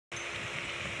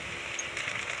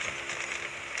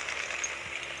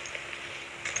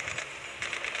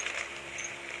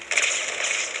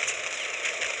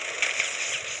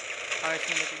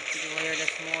let's make it clear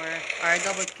this more. Alright,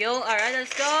 double kill. Alright,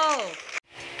 let's go!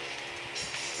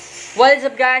 What is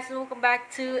up, guys, and welcome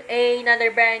back to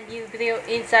another brand new video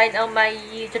inside on my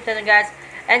YouTube channel, guys.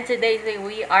 And today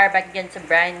we are back again to a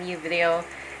brand new video.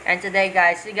 And today,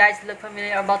 guys, you guys look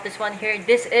familiar about this one here.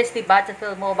 This is the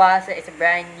Battlefield Mobile. So it's a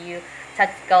brand new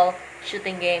tactical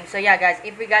shooting game. So yeah, guys,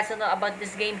 if you guys don't know about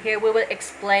this game here, we will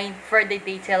explain further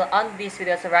detail on this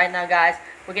video. So right now, guys,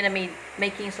 we're gonna be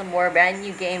making some more brand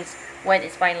new games when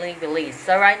it's finally released.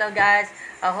 So right now, guys,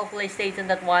 hopefully stay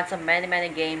tuned at once on many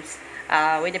games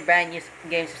with the brand new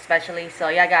games especially. So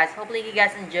yeah, guys, hopefully you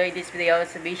guys enjoyed this video.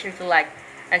 So be sure to like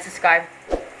and subscribe.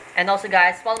 And also,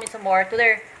 guys, follow me some more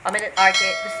Twitter, Minute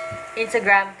Arcade,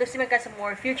 Instagram, to see me guys some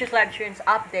more future live streams,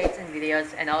 updates, and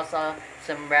videos, and also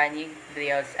some brand new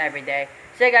videos every day.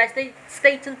 So yeah, guys,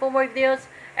 stay tuned for more videos,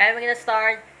 and we're gonna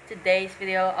start today's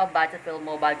video of Battlefield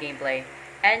Mobile gameplay.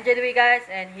 Enjoy the video, guys,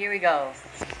 and here we go.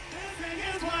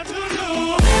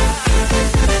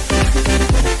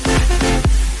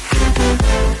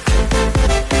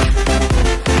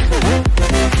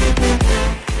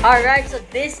 Alright, so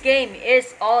this game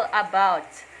is all about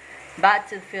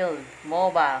Battlefield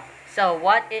Mobile. So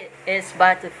what is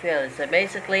Battlefield? So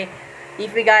basically,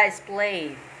 if you guys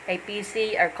play a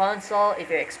PC or console, if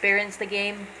you experience the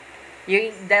game,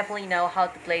 you definitely know how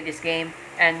to play this game.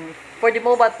 And for the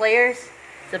mobile players,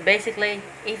 so basically,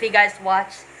 if you guys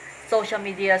watch social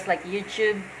medias like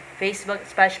YouTube, Facebook,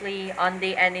 especially on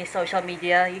any social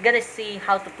media, you're gonna see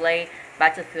how to play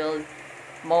Battlefield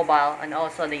Mobile and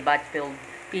also the Battlefield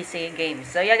PC games.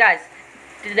 So yeah, guys,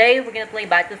 today we're gonna play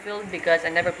Battlefield because I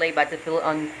never played Battlefield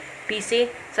on PC.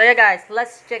 So yeah, guys,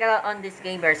 let's check it out on this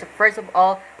game here. So first of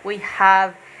all, we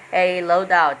have a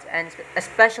loadout, and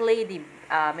especially the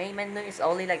main menu is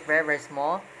only like very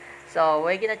small. So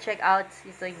we're gonna check out,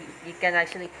 so you can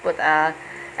actually put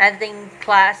anything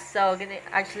class. So we're gonna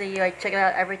actually check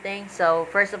out everything. So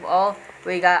first of all,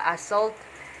 we got assault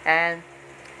and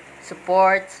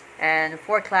support, and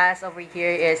for class over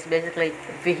here is basically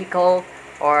vehicle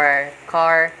or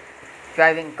car,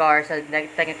 driving car. So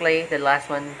technically the last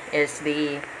one is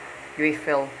the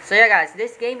refill. So yeah, guys,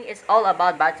 this game is all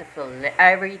about Battlefield.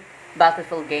 Every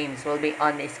Battlefield games will be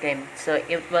on this game, so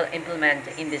it will implement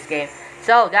in this game.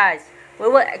 So guys, we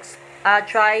will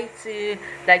try to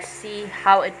like see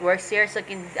how it works here. So you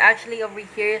can actually over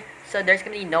here, so there's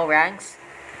gonna be no ranks.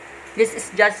 This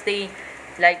is just the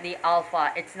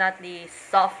alpha. It's not the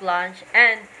soft launch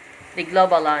and the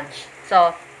global launch.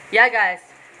 So yeah, guys,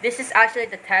 this is actually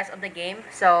the test of the game.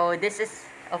 So this is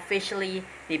officially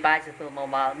the Battlefield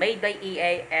Mobile, made by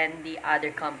EA and the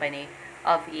other company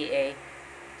of EA.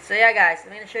 So yeah, guys,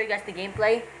 I'm gonna show you guys the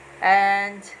gameplay,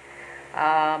 and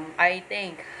I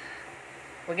think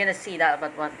we're gonna see that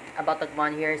about that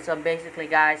one here. So basically,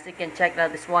 guys, you can check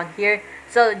out this one here.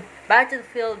 So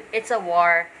Battlefield, it's a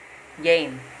war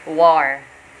game.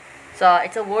 So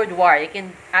it's a world war. You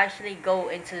can actually go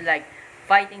into like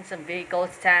fighting some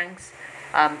vehicles, tanks,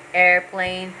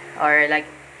 airplane, or like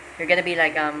you're gonna be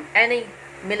like any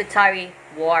military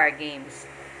war games,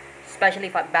 especially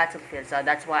for Battlefield. So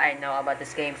that's why I know about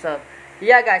this game. So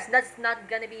yeah, guys, that's not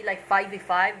gonna be like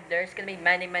 5v5. There's gonna be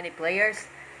many players.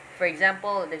 For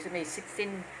example, there's gonna be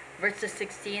 16 versus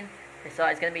 16. So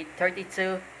it's gonna be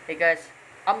 32 because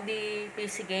the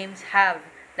PC games have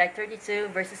like 32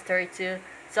 versus 32.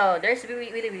 So there's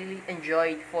really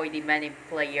enjoyed for the many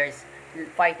players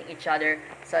fighting each other,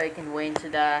 so you can win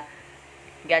to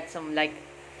get some like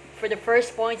for the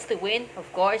first points to win.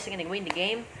 Of course, you're gonna win the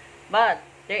game, but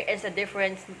there is a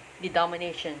difference, the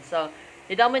domination. So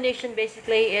the domination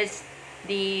basically is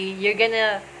you're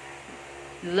gonna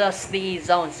lose the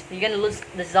zones. You're gonna lose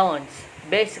the zones.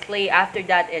 Basically, after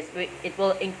that it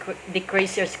will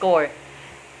decrease your score.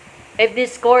 If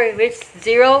this score reaches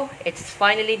 0, it's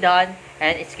finally done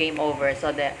and it's game over.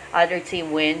 So the other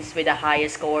team wins with the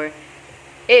highest score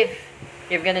if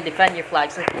you're gonna defend your flag.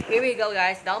 So here we go,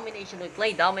 guys. Domination. We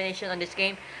play domination on this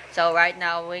game. So right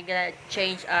now we're gonna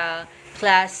change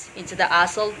class into the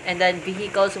assault, and then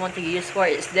vehicles we want to use for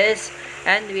is this,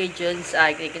 and regions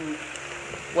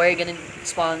where you're gonna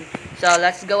spawn. So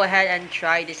let's go ahead and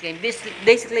try this game.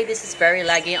 Basically this is very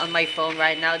laggy on my phone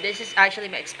right now. This is actually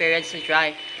my experience to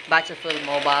try Battlefield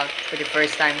Mobile for the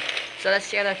first time. So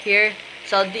let's check it out here.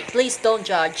 So please don't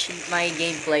judge my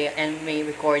gameplay and my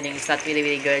recording. It's not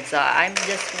really good. So I'm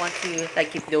just want to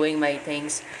like keep doing my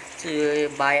things to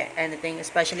buy anything,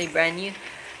 especially brand new.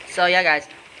 So yeah, guys,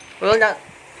 we will not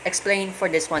explain for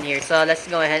this one here. So let's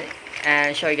go ahead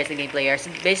and show you guys the gameplay here. So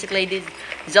basically these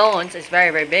zones is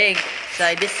very big.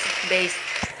 So this is based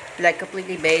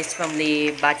completely based from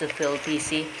the Battlefield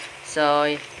PC.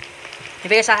 So If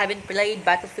you guys haven't played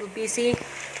Battlefield PC,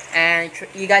 and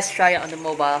you guys try it on the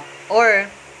mobile, or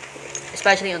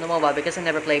especially on the mobile, because I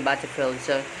never played Battlefield.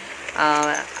 So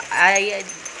I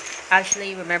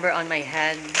actually remember on my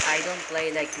hand, I don't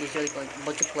play like usually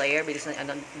multiplayer because I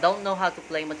don't know how to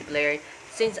play multiplayer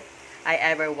since I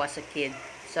ever was a kid.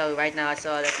 So right now,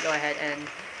 so let's go ahead and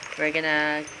we're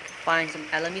gonna find some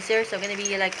enemies here. So I'm gonna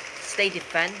be like stay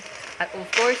defend,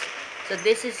 of course. So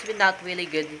this is not really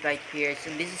good right here. So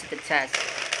this is the test.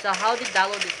 So how to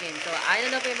download this game? So I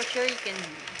don't know if I'm sure you can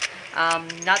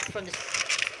not from the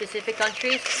specific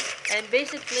countries, and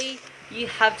basically you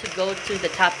have to go to the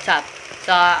top.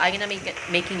 So I'm gonna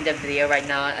making the video right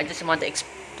now. I just want to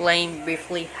explain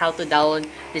briefly how to download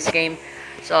this game.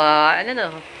 So I don't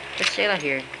know, let's check it out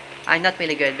here. I'm not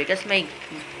really good because my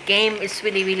game is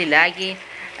really laggy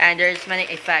and there's many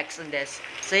effects on this.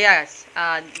 So yes,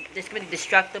 there's gonna be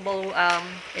destructible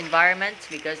environment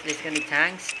because there's gonna be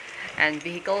tanks and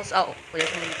vehicles. Oh, there's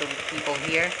gonna be people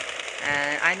here.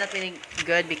 And I'm not really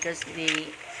good because the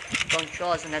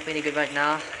controls are not really good right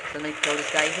now. So let me kill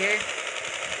this guy here.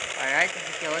 Alright,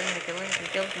 kill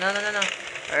him. No.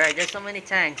 Alright, there's so many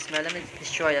tanks. Now let me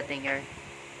destroy that thing here.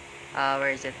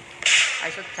 Where is it? I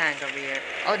saw tank over here.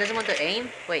 Oh, doesn't want to aim?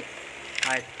 Wait.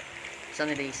 Alright. It's on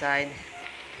the D side.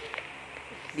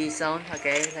 D zone.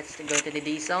 Okay, let's go to the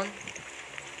D zone.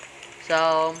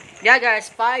 So, yeah guys,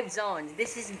 5 zones.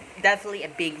 This is definitely a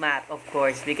big map, of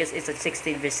course, because it's a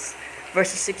 16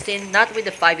 versus 16, not with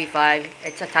the 5v5,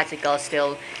 it's a tactical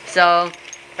still. So,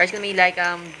 there's gonna be like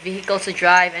vehicles to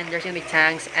drive and there's gonna be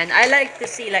tanks, and I like to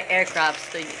see like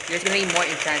aircrafts, so there's gonna be more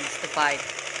intense to fight.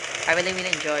 I really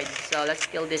enjoyed. So, let's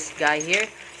kill this guy here.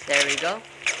 There we go.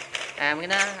 And I'm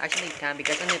gonna actually camp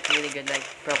because I'm not really good like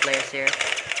pro players here.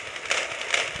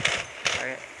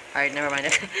 Alright, never mind.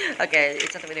 Okay,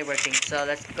 it's not really working. So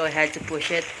let's go ahead to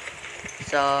push it.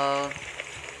 So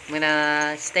I'm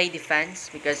gonna stay defense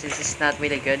because this is not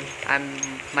really good.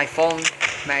 My phone,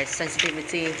 my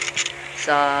sensitivity.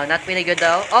 So not really good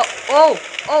though. Oh!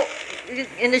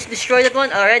 And just destroy that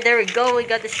one. Alright, there we go. We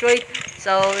got destroyed.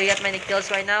 So we got many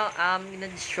kills right now. I'm gonna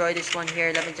destroy this one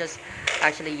here. Let me just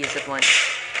actually use that one.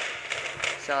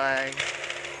 So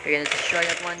we're gonna destroy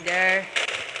that one there.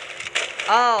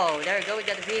 Oh, there we go. We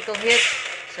got the vehicle hit.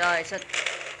 So it's a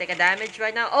take a damage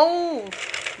right now. Oh,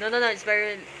 no. It's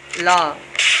very low,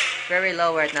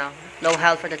 right now. Low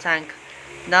health for the tank.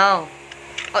 No.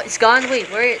 Oh, it's gone. Wait,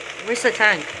 where's the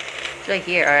tank? It's right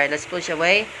here. All right, let's push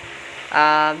away.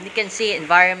 You can see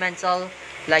environmental,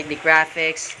 like the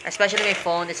graphics, especially my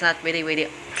phone. It's not really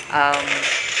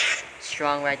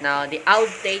strong right now. The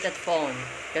outdated phone.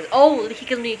 Because oh, he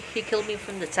killed me. He killed me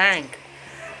from the tank.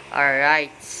 All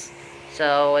right.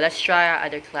 So let's try our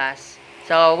other class.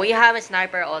 So we have a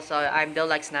sniper also. I don't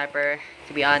like sniper,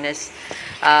 to be honest.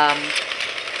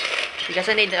 Because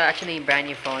I need actually brand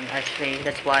new phone actually.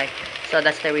 That's why. So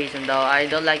that's the reason though. I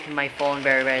don't like my phone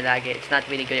very laggy. It's not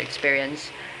really good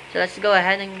experience. So let's go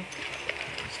ahead and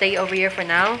stay over here for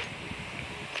now.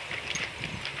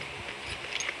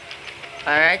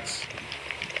 Alright.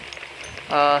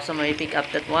 Somebody pick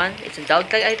up that one. It's a dog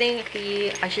tag, I think.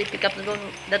 He actually picked up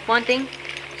that one thing.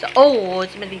 So, oh,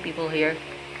 it's many people here.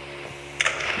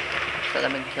 So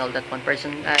let me kill that one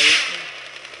person.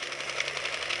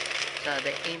 So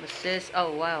the aim assist.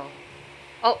 Oh wow.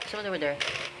 Oh, someone over there.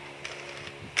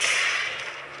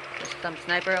 There's some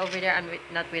sniper over there. I'm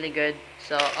not really good.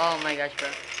 So, oh my gosh, bro.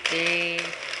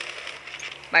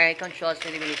 My control is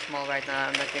really small right now.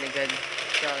 I'm not really good.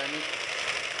 So let me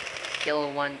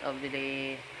kill one of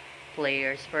the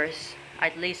players first.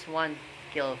 At least one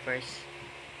kill first.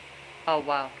 Oh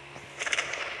wow.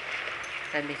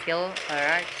 Let me kill.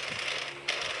 Alright.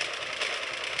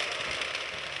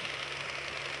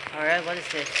 Alright, what is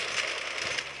this?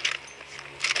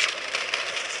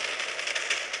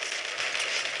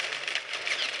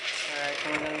 Alright,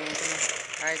 come on.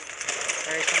 Alright.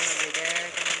 There is someone over there.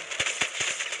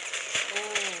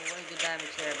 Oh, what a good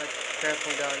damage there, but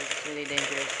careful though, this is really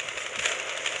dangerous.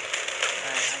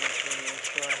 Alright, I'm not really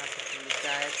sure how to kill these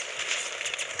guys.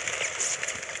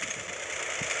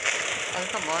 Oh,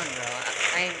 come on, bro.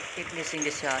 I keep missing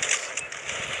the shots.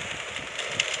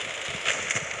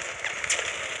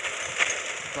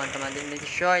 Come on. Let me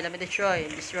destroy.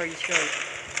 Destroy.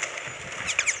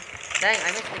 Dang,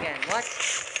 I missed again. What?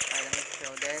 Alright, let me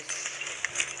kill this.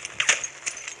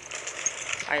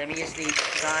 Alright, let me use the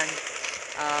gun.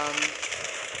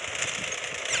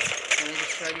 Let me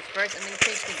destroy this first, and then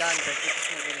change the gun first. This is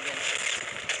not really good.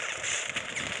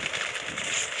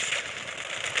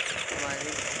 Come on.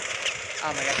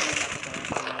 Oh my god.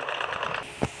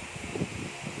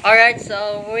 Alright,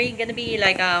 so we're gonna be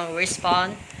like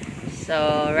respawn.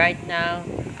 So right now,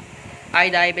 I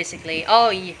die basically.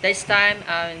 Oh, this time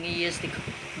I'm gonna use the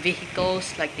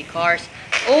vehicles like the cars.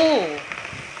 Oh,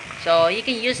 so you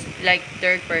can use like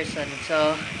third person.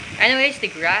 So, anyways, the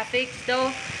graphics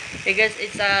though, because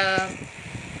it's a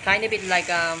kind of bit like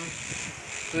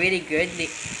really good the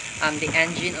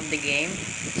engine of the game.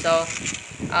 So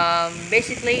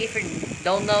basically, if you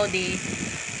don't know the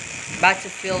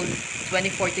Battlefield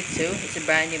 2042, it's a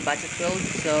brand new Battlefield.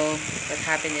 So what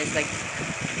happened is like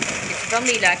it's from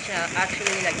the election,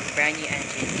 actually like a brand new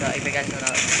engine. So if you guys don't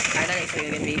know, I know it's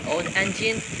gonna be old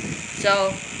engine.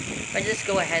 So let's just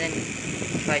go ahead and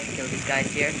try to kill these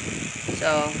guys here.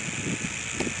 So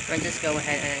let's just go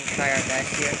ahead and try our best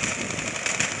here.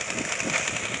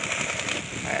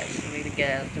 Alright, so we need to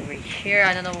get out over here.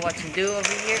 I don't know what to do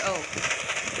over here. Oh,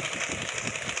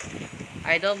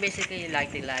 I don't basically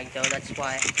like the lag though, that's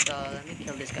why. So let me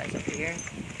kill these guys over here.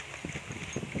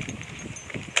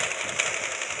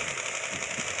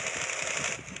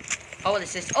 Oh, what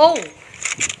is this? Oh!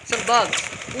 Some bugs.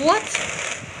 What?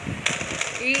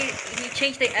 He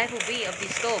changed the FOV of the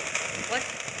scope. What?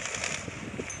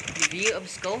 The view of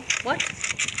scope? What?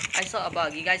 I saw a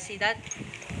bug. You guys see that?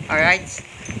 Alright.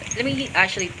 Let me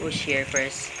actually push here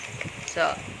first.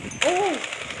 So, oh!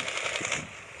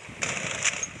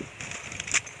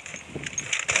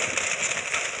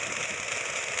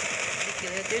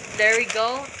 There we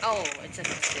go. Oh, it's an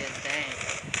assist. Dang.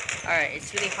 Alright,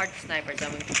 it's really hard to sniper, so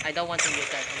I don't want to use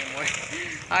that anymore.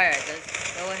 Alright,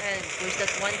 let's go ahead and push that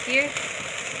one here.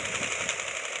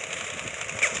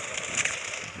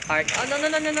 Alright. Oh, no.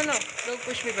 Don't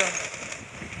push me, bro.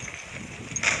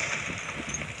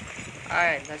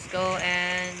 Alright, let's go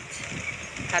and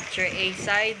capture A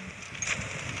side.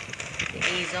 The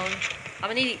A zone. How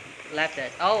many left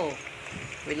that? Oh,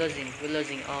 we're losing.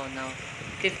 Oh no.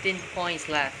 15 points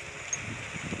left.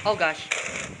 Oh gosh.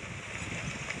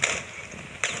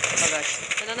 Oh gosh.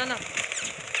 No.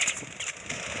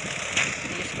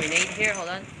 Use grenade here. Hold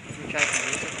on. Let me try to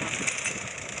use it.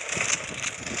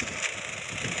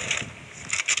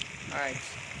 Alright.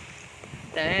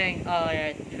 Dang. Oh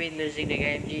yeah, we're losing the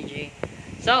game. GG.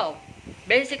 So,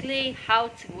 basically, how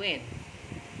to win.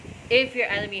 If your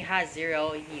enemy has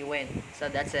 0, you win. So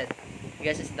that's it. I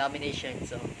guess it's domination.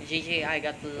 So GG, I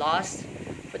got lost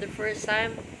for the first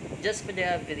time just for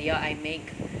the video I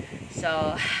make.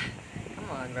 So come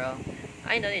on, bro.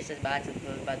 I know this is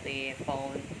Battlefield, but the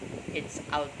phone it's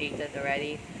outdated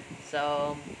already.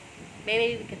 So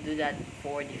maybe we can do that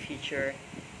for the future.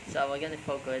 So we're gonna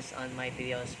focus on my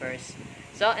videos first.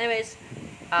 So anyways,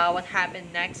 what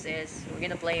happened next is we're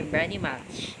gonna play a brand new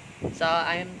match. So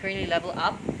I'm currently level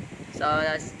up. So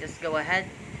let's just go ahead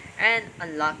and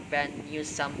unlock brand new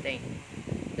something.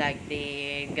 Like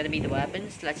gonna be the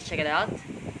weapons. Let's check it out.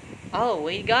 Oh,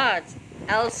 we got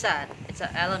LSAT. It's a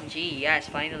LMG. Yes,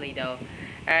 finally though.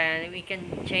 And we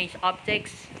can change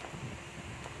optics.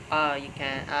 You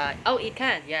can. Oh, it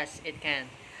can. Yes, it can.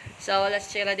 So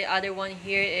let's check out the other one.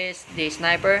 Here is the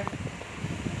sniper.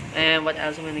 And what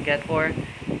else I'm gonna get for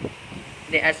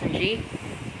the SMG?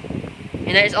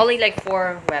 And there's only like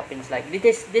 4 weapons. Like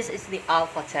this is the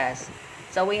alpha test.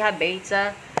 So we have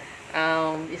beta.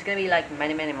 It's gonna be like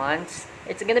many months.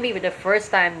 It's gonna be the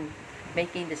first time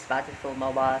making this Battlefield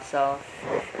mobile. So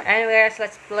anyways,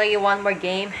 let's play one more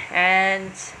game,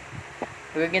 and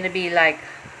we're gonna be like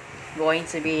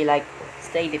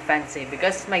stay defensive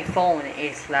because my phone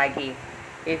is laggy.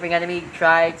 If you're gonna be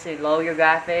try to lower your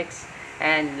graphics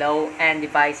and low end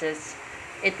devices,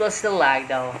 it will still lag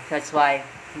though. That's why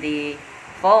the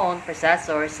phone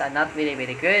processors are not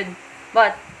really good.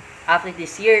 But after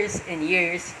these years and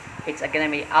years, it's gonna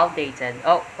be outdated.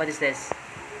 Oh, what is this?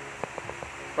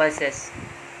 What is this?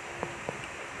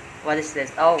 What is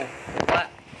this? Oh, what?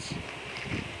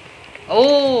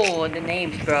 Oh, the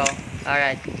names, bro.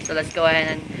 Alright, so let's go ahead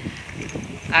and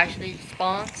actually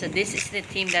spawn. So this is the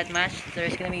team that match.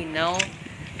 There's gonna be no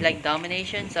like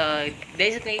domination. So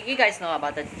basically, you guys know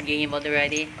about that game mode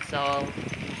already. So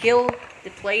kill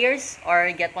the players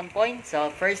or get 1 point. So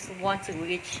first one to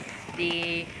reach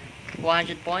the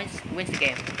 100 points wins the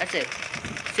game. That's it.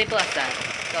 Simple as that.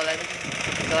 So let's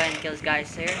go ahead and kill these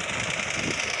guys here.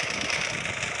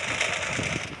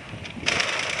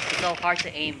 It's so hard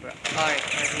to aim, bro. Alright,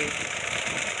 right here.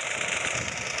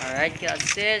 Alright, kill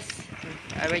assist.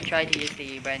 I already tried to use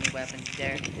the brand new weapons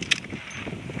there.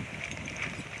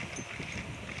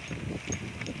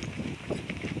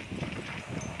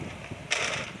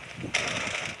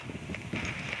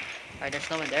 Alright, there's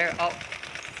no one there. Oh!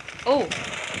 Oh!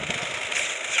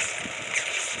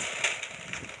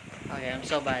 Okay, I'm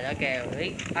so bad. Okay,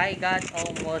 wait. I got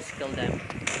almost killed them.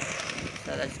 So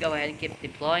So let's go ahead and keep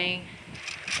deploying.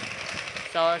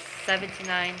 So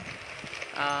 79.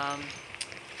 Um,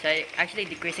 so actually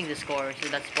decreasing the score, so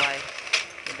that's why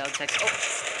the dog tags. Oh,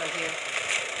 right here.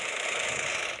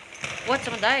 What?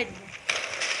 Someone died.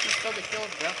 You stole the kill,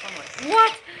 bro. Come on.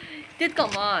 What? Dude,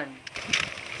 come on.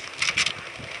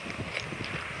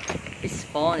 His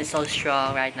phone is so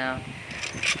strong right now.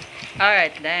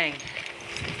 Alright, dang.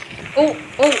 Oh,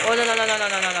 no, no, no, no, no, no,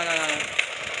 no, no, no, no.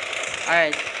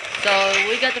 Alright, so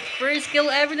we got the first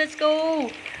kill ever, let's go!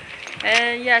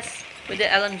 And yes, with the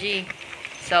LMG.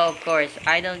 So, of course,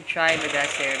 I don't try my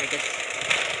best here because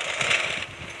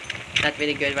not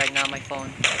really good right now, my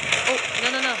phone. Oh,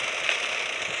 no, no, no.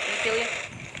 Can I kill you?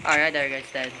 Alright, there you go,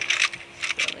 it's dead.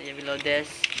 So, let me reload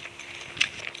this.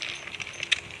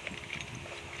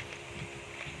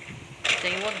 So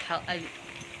you won't help.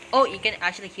 Oh, you can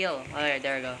actually heal. Alright,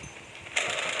 there we go.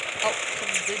 Oh,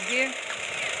 some dude here.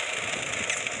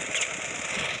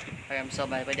 Okay, I'm so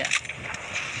bad with that.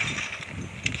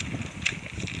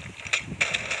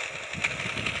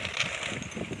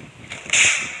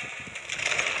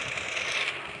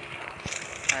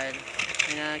 Alright,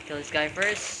 I'm gonna kill this guy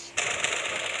first.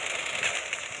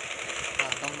 Oh,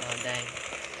 don't know, dang.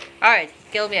 Alright,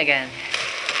 kill me again.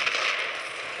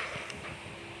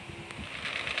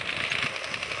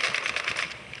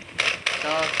 So,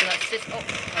 kill assist.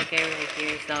 Oh, okay, right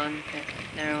here is down.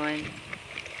 Never mind.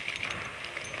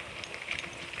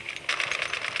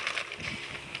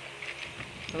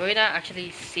 We're gonna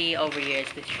actually see over here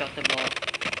it's destructible.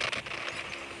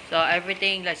 So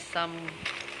everything like some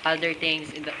other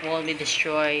things in the won't be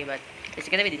destroyed, but it's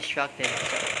gonna be destructive.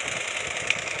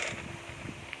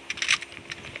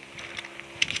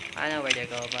 So I know where they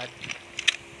go, but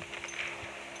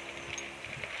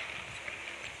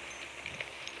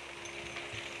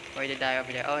where they die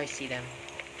over there. Oh, I see them.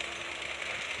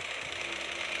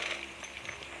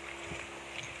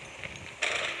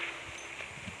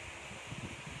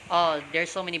 Oh, there's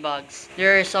so many bugs.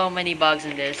 There are so many bugs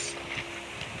in this.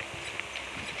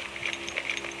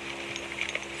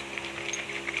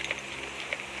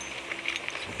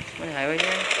 What highway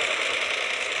here?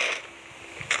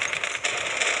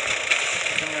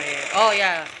 Somewhere here. Oh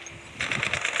yeah.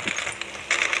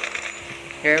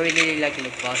 They're really like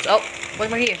loot box. Oh, one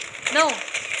more here. No.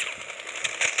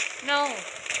 No.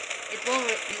 It won't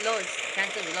reload.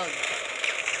 Cancel reload.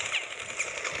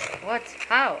 What?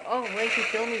 How? Oh, wait, you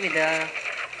kill me with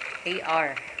the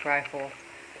AR rifle.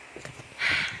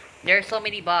 There are so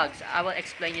many bugs. I will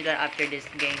explain you that after this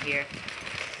game here.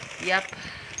 Yep.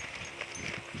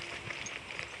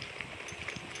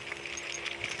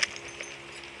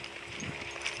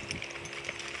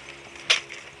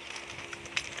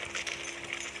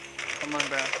 Come on,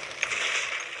 bro.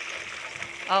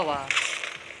 Oh, wow.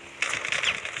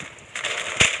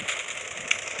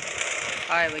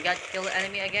 Alright, we got to kill the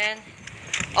enemy again.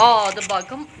 Oh, the bug.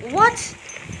 Come. What?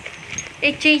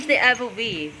 It changed the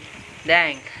FOV.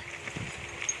 Dang.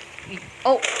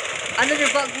 Oh, another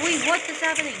bug. Wait, what is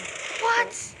happening?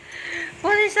 What?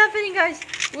 What is happening, guys?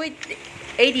 Wait,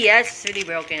 the ADS is really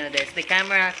broken on this. The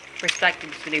camera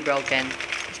perspective is really broken.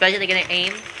 Especially gonna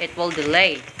aim, it will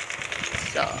delay.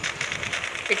 So,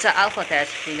 it's an alpha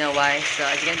test, you know why. So,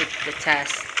 it's gonna be the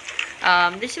test.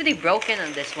 This is really broken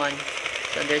on this one.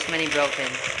 So, there's many broken.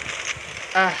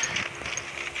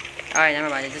 Alright, never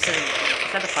mind. It's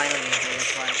not the final game here,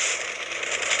 that's why.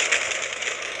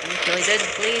 Let me kill you, dude,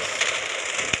 please.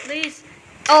 Please.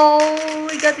 Oh,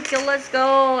 we got the kill, let's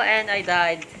go. And I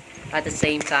died at the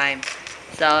same time.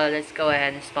 So, let's go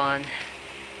ahead and spawn.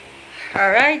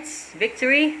 Alright,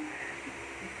 victory.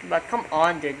 But come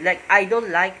on, dude. Like, I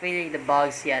don't like really the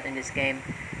bugs yet in this game.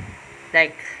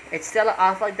 Like, it's still an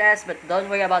alpha test, but don't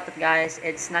worry about it, guys.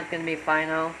 It's not gonna be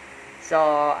final.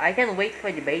 So, I can wait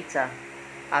for the beta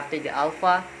after the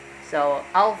alpha. So,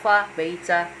 alpha,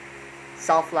 beta,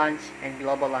 soft launch, and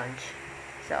global launch.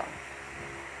 So,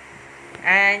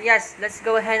 and yes, let's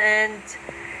go ahead and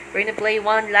we're gonna play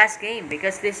one last game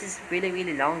because this is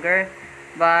really longer.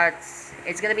 But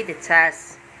it's gonna be the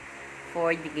test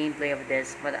for the gameplay of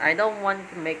this. But I don't want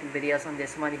to make videos on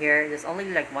this one here. There's only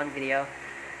like one video.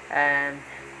 And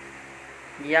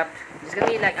yep, it's gonna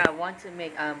be like I want to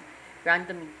make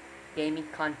random gaming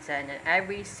content in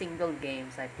every single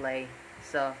games I play.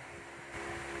 So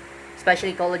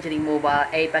especially Call of Duty Mobile,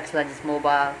 Apex Legends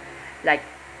Mobile, like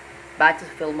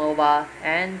Battlefield Mobile,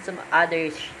 and some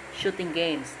other shooting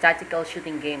games, tactical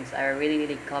shooting games are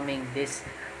really coming this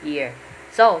year.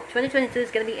 So 2022 is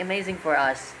gonna be amazing for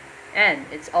us, and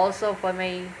it's also for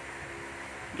my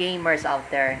gamers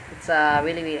out there. It's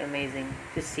really amazing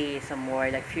to see some more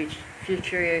like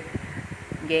future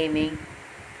gaming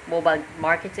mobile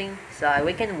marketing. So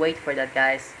we can wait for that,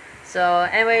 guys. So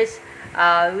anyways,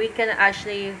 we can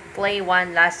actually play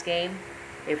one last game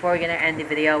before we're gonna end the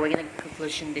video. We're gonna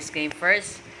conclusion this game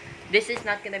first. This is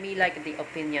not gonna be like the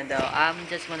opinion though. I'm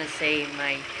just wanna say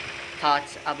my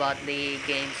thoughts about the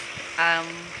games.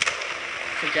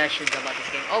 Suggestions about this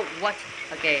game. Oh, what?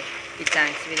 Okay, it's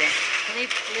thanks. Can you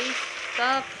please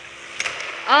stop?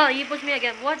 Oh, you pushed me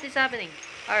again. What is happening?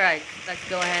 Alright, let's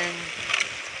go ahead and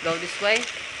go this way.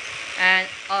 And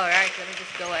alright, let me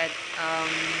just go ahead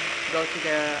go to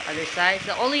the other side.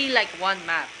 So only like one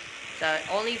map. So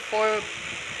only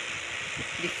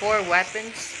the four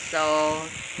weapons. So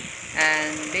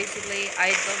and basically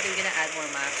I don't think we're gonna add more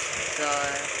maps. So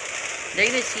they're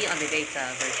gonna see on the beta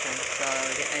version. So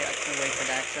I can wait for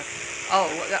that. So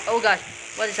oh gosh,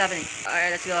 what is happening? Alright,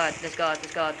 let's go out. Let's go out.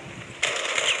 Let's go out.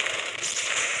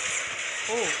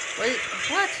 Oh,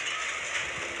 what?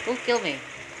 Who killed me?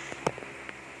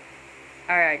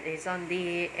 Alright, he's on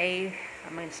the A.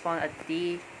 I'm gonna spawn at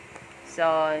D.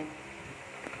 So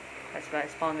let's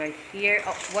spawn right here.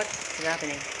 Oh, what is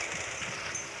happening?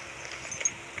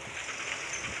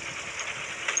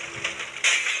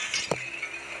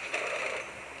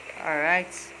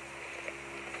 Alright.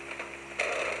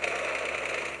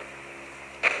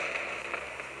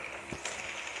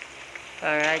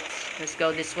 Alright, let's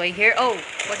go this way here. Oh,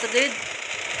 what's up, dude?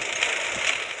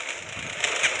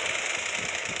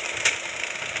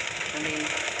 Let me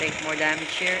take more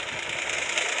damage here.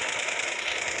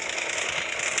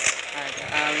 Alright,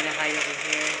 I'm gonna hide over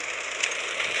here.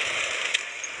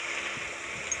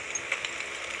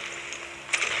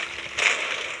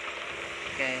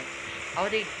 Okay, how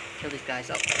would they kill these guys?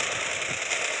 Oh.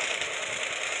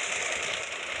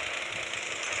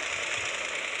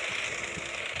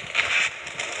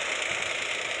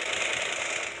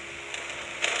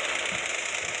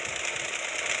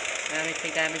 Let me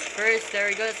take damage first. There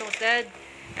we go, that's almost dead.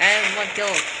 And one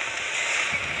kill.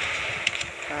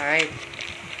 Alright.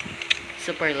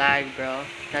 Super lag, bro.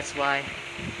 That's why.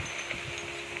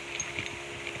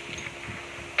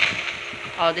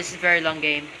 Oh, this is a very long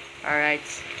game.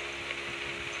 Alright.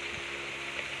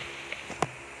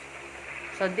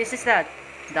 So this is that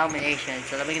domination.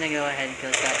 So we're gonna go ahead and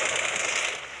kill that.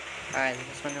 Alright,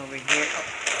 this one over here. Oh.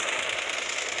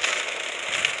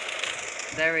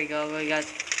 There we go. We got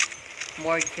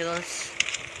more kills.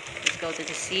 Let's go to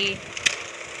the C.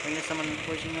 We got someone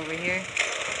pushing over here.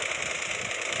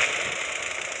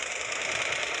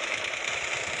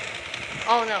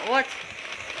 Oh no, what?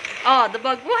 Oh, the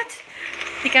bug, what?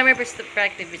 The camera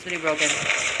perspective is really broken.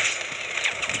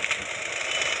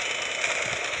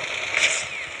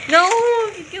 No!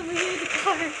 He killed me with the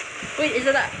car! Wait, is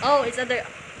that oh, it's other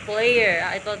player.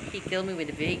 I thought he killed me with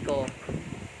the vehicle.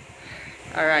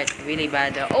 Alright, really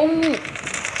bad though. Oh!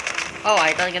 Oh,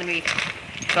 I thought it was gonna be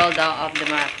fell down off the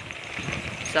map.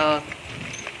 So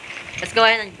let's go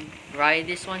ahead and ride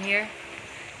this one here.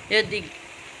 Yeah,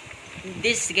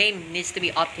 this game needs to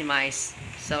be optimized,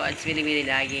 so it's really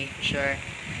laggy for sure.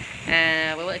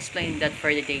 And we will explain that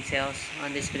further details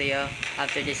on this video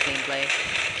after this gameplay.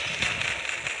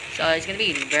 So it's gonna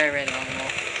be very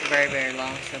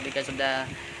long. So because of the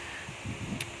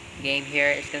game here,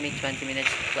 it's gonna be 20 minutes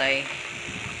to play.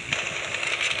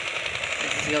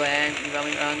 Let's go ahead and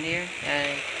roaming around here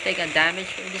and take a damage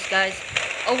from these guys.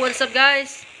 Oh, what's up,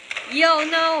 guys? Yo,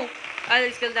 no! Alright,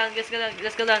 let's go down. Let's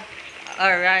go down.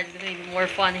 Alright, it's gonna be more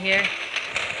fun here.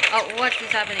 Oh, what is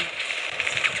happening?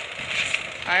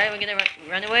 Alright, we're gonna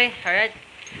run away. Alright,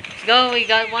 let's go. We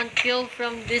got one kill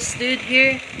from this dude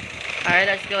here. Alright,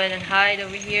 let's go ahead and hide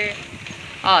over here.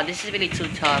 Oh, this is really too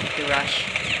tough to rush.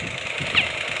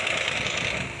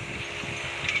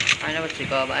 I know what to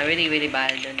go, but I'm really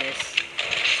bad at this.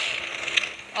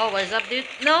 Oh, what's up, dude?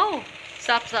 No!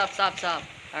 Stop.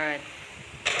 Alright.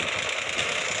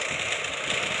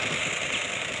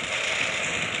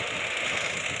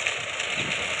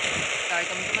 Sorry,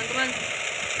 come on.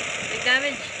 Big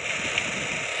damage.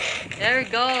 There we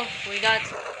go. We got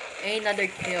another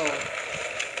kill.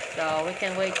 So we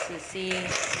can wait to see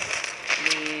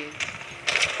the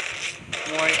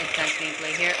more intense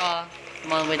gameplay here. Oh,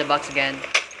 I'm on with the box again.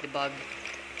 The bug.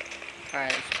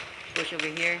 Alright, let's push over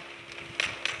here.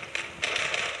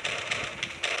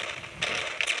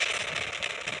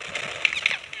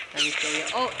 Let me show you.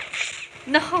 Oh!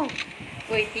 No!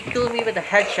 Wait, he killed me with a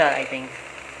headshot, I think.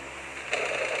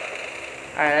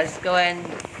 Alright, let's go and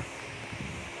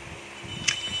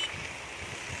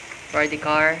ride the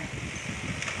car.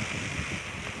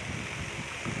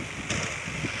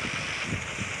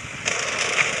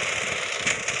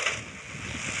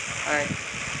 Alright,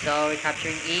 so we're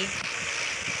capturing E.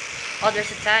 Oh,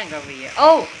 there's a tank over here.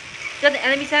 Oh! Is that the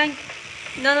enemy tank?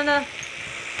 No, no, no.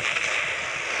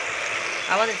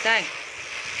 I want a tank.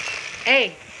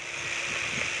 Hey!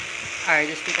 Alright,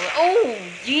 there's people. Oh!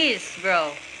 Jeez,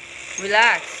 bro.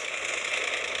 Relax.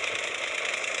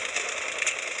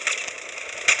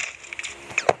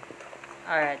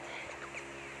 Alright.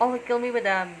 Oh, he killed me with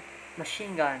a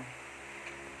machine gun.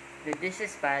 Dude, this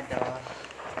is bad though.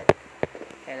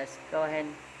 Okay, let's go ahead.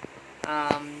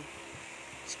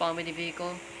 Spawn with the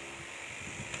vehicle.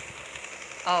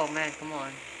 Oh man, come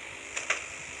on.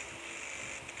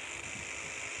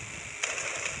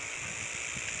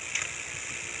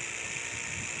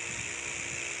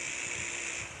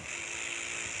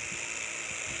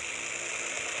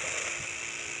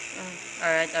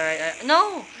 Alright, alright.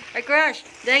 No! I crashed!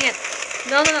 Dang it!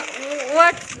 No, no, no!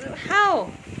 What?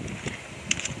 How?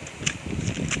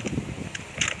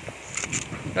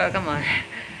 Bro, come on.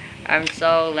 I'm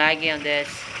so laggy on this.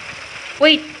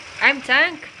 Wait! I'm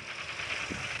tank!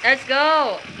 Let's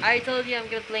go! I told you I'm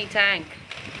gonna play tank.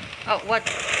 Oh, what?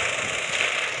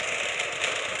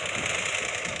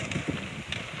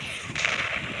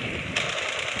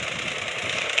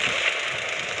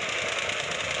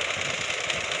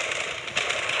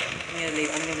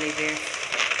 I'm gonna leave here.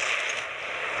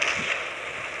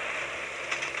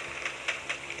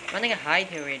 I'm gonna hide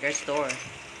here with their store.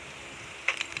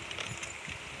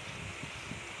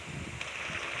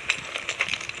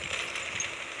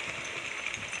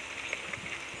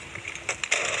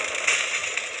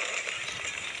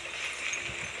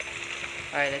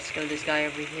 Alright, let's kill this guy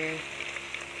over here.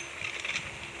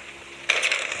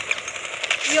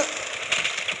 Yo!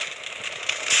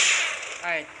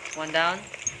 Alright, one down.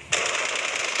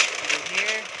 Over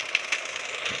here.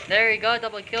 There you go,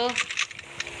 double kill.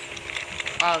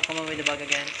 Oh, come on with the bug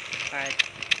again. Alright.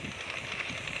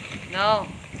 No!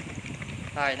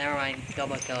 Alright, never mind.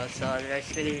 Double kill, so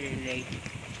that's really, really late.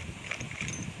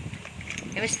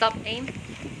 Can we stop aim?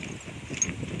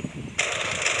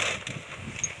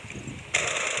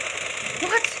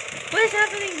 What? What is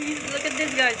happening? Look at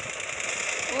this, guys.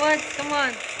 What? Come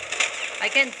on. I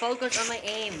can't focus on my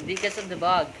aim because of the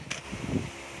bug.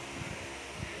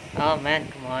 Oh man,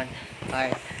 come on.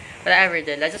 Alright. Whatever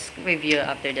did. Let's just review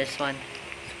after this one.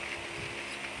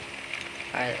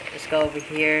 Alright, let's go over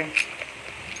here.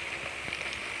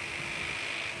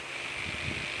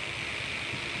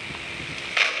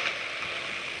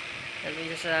 Let me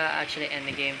just actually end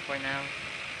the game for now.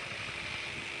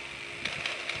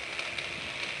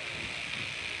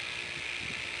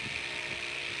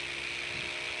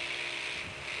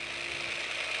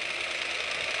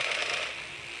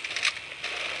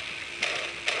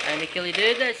 And the kill you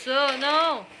did that, so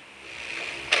no!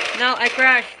 No, I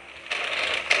crashed.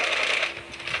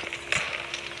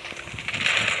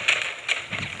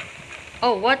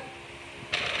 Oh, what?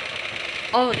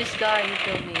 Oh, this guy, he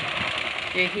killed me.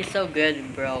 Dude, he's so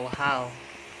good, bro. How?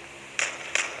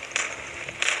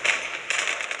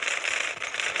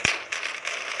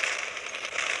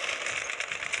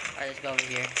 Alright, let's go over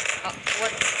here. Oh,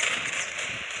 what?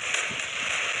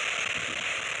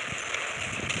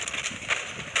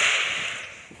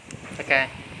 Okay.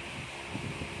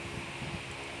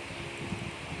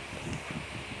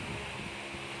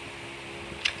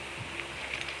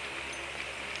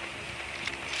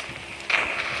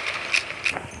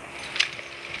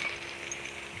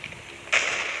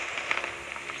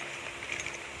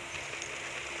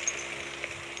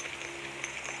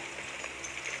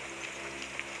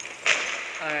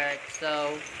 Alright,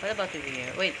 so what about over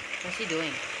here? Wait, what's he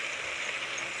doing?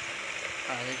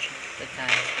 Oh, the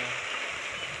tank. So.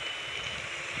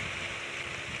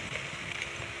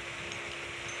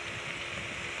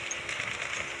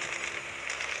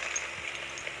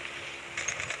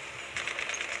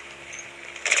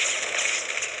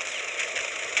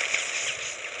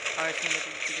 Alright, so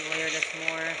we can layer this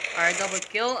more. Alright, double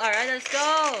kill. Alright, let's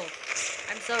go!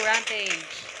 I'm so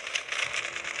rampage.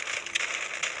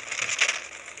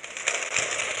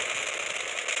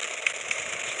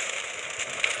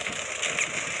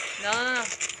 No, no, no.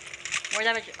 More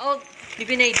damage. Oh, the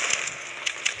grenade.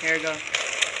 Here we go.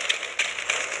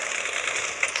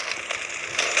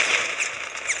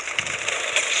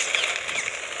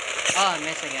 Oh, I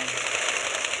missed again.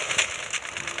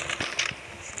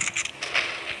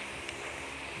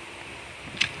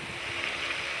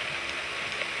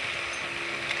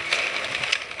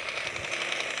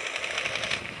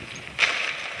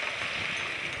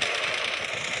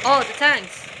 Oh, the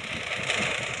tanks.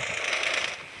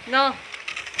 No.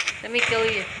 Let me kill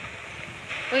you.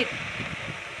 Wait.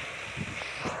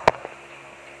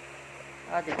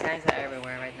 Oh, the tanks are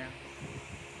everywhere right now.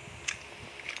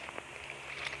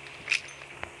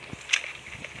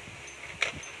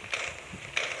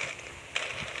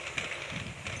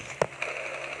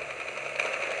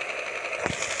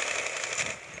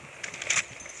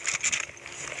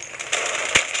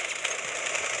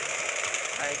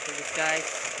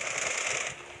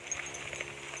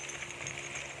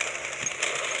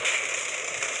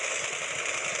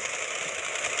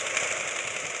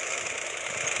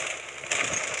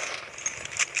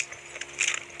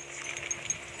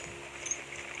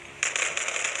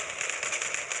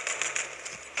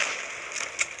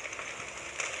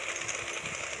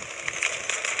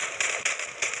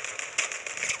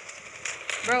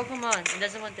 Bro, come on. It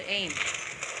doesn't want to aim.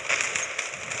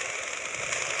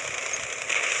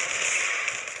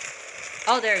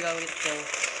 Oh, there we go. We get the kill.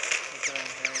 There we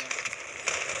go.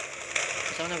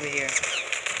 There's someone over here.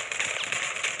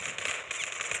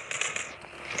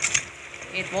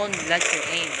 It won't let you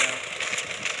aim, bro.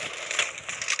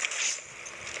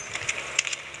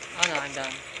 Oh no, I'm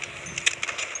done.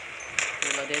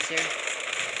 Reload this here.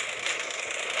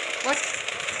 What?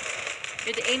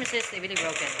 Dude, the aim assist is really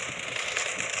broken.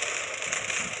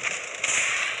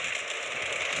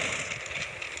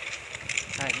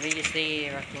 Alright, let me use the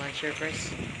rocket launcher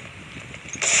first.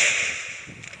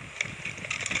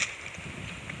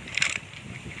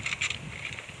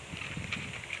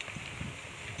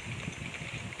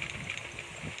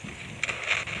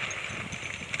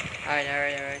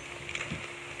 Alright.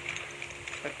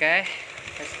 Okay,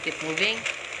 let's keep moving.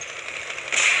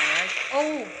 Alright.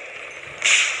 Oh!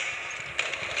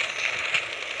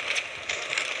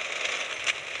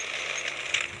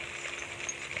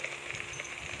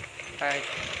 Alright.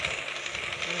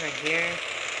 Right here.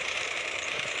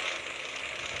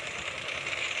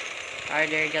 Alright,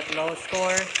 there you got low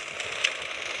score.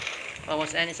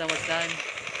 Almost end, it's almost done.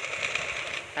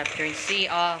 Capturing C.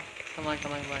 Oh, come on.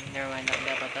 Never mind,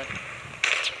 not about that.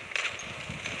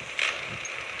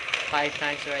 5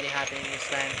 times already happening this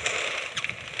time.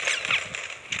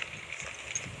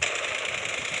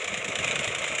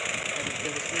 Let me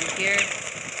kill this dude here.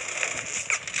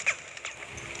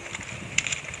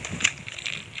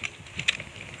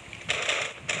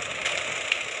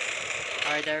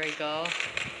 Alright, there we go.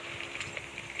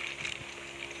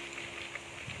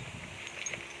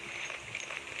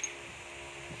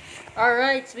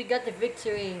 Alright, so we got the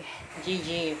victory.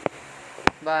 GG.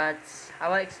 But I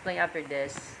will explain after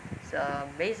this. So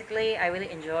basically, I really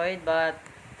enjoyed, but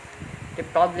the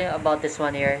problem about this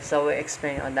one here, so we'll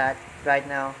explain on that right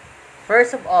now.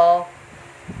 First of all,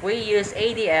 we use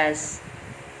ADS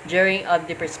during of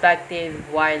the perspective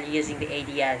while using the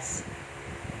ADS.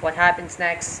 What happens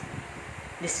next?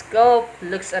 The scope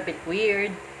looks a bit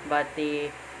weird, but the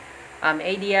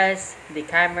ADS, the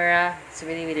camera, it's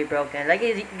really broken. Like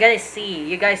you guys see,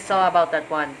 you guys saw about that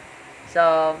one.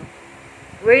 So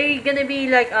we're gonna be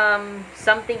like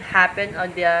something happened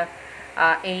on the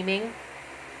aiming.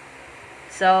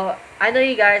 So I know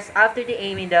you guys, after the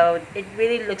aiming though, it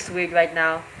really looks weird right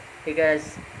now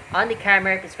because on the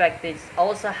camera perspective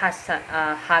also has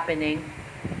happening.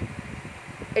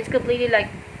 It's completely like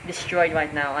destroyed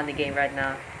right now on the game right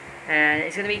now, and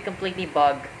it's gonna be completely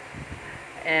bugged.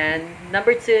 And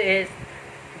number 2 is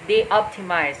they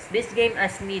optimize. This game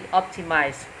has need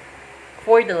optimize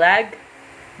for the lag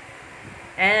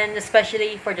and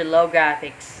especially for the low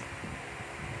graphics.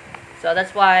 So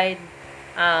that's why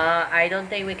I don't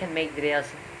think we can make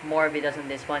more videos on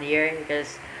this one here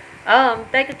because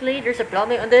technically there's a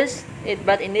problem on this,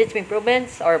 but it needs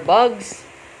improvements or bugs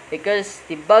because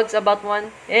the bugs about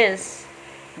one is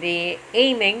the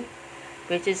aiming,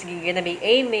 which is gonna be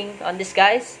aiming on this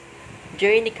guys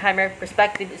during the camera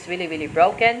perspective is really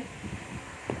broken,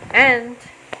 and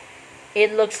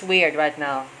it looks weird right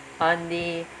now on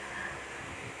the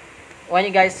when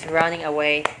you guys running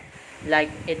away, like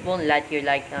it won't let you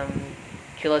like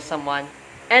kill someone,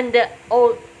 and the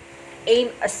old aim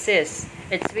assist,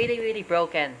 it's really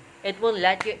broken. It won't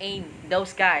let you aim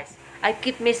those guys. I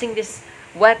keep missing these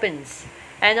weapons.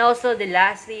 And also the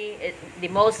lastly, the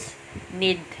most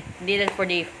needed for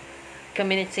the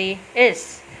community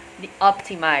is the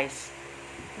optimize.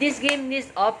 This game needs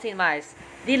optimize.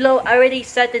 I already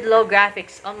set the low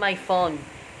graphics on my phone,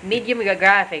 medium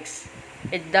graphics.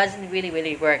 It doesn't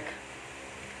really work.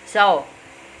 So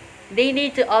they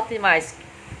need to optimize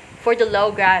for the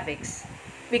low graphics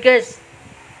because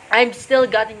I'm still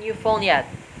got a new phone yet.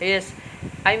 Because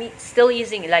I'm still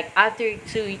using like after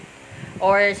 2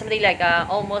 or something like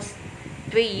almost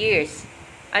 3 years,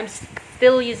 I'm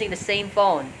still using the same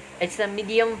phone. It's a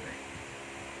medium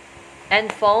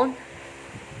end phone,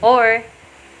 or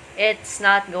it's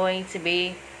not going to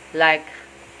be like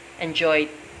enjoyed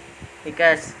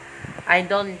because I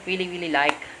don't really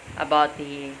like about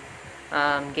the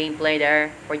gameplay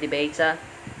there for the beta.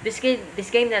 This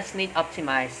game does need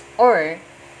optimize, or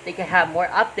they can have more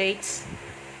updates,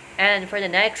 and for the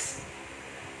next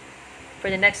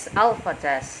alpha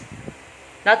test,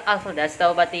 not alpha test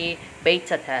though, but the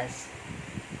beta test.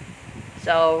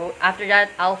 So after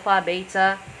that alpha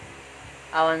beta,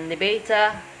 on the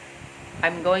beta,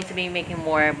 I'm going to be making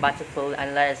more Battlefield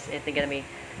unless it's gonna be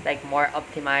like more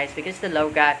optimized because the low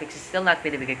graphics is still not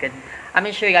really good. I'm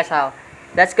gonna show you guys how.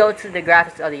 Let's go to the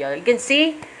graphics audio. You can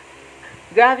see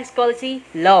graphics quality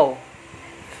low,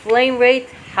 frame rate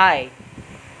high,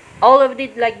 all of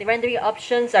the like the rendering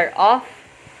options are off.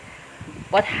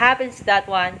 What happens to that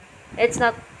one? It's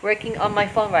not working on my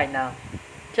phone right now.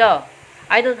 So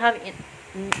I don't have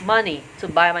money to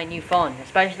buy my new phone,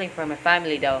 especially for my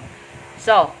family though.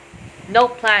 So no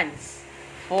plans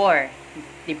for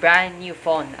the brand new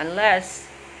phone unless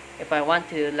if I want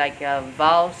to like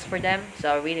vows for them.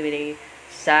 So really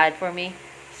sad for me.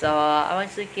 So I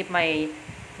want to keep my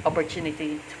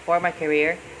opportunity for my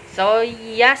career. So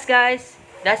yes guys,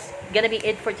 that's gonna be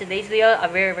it for today's video. I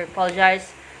very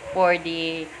apologize for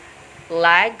the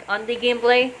lag on the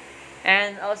gameplay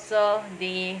and also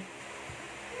the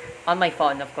on my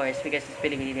phone, of course, because it's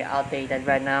really outdated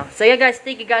right now. So yeah guys,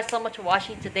 thank you guys so much for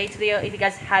watching today's video. If you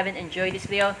guys haven't enjoyed this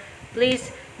video,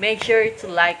 please make sure to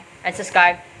like and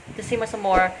subscribe to see some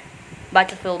more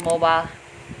Battlefield Mobile.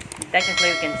 Technically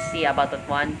we can see about that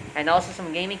one, and also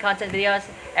some gaming content videos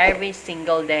every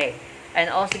single day. And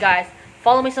also guys,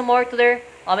 follow me some more Twitter,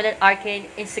 Ominent Arcade,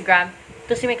 Instagram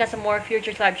to see me some more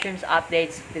future live streams,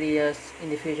 updates, videos in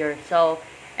the future. So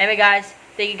anyway guys,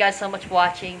 thank you guys so much for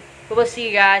watching. We will see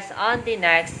you guys on the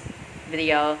next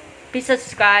video. Please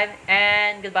subscribe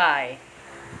and goodbye.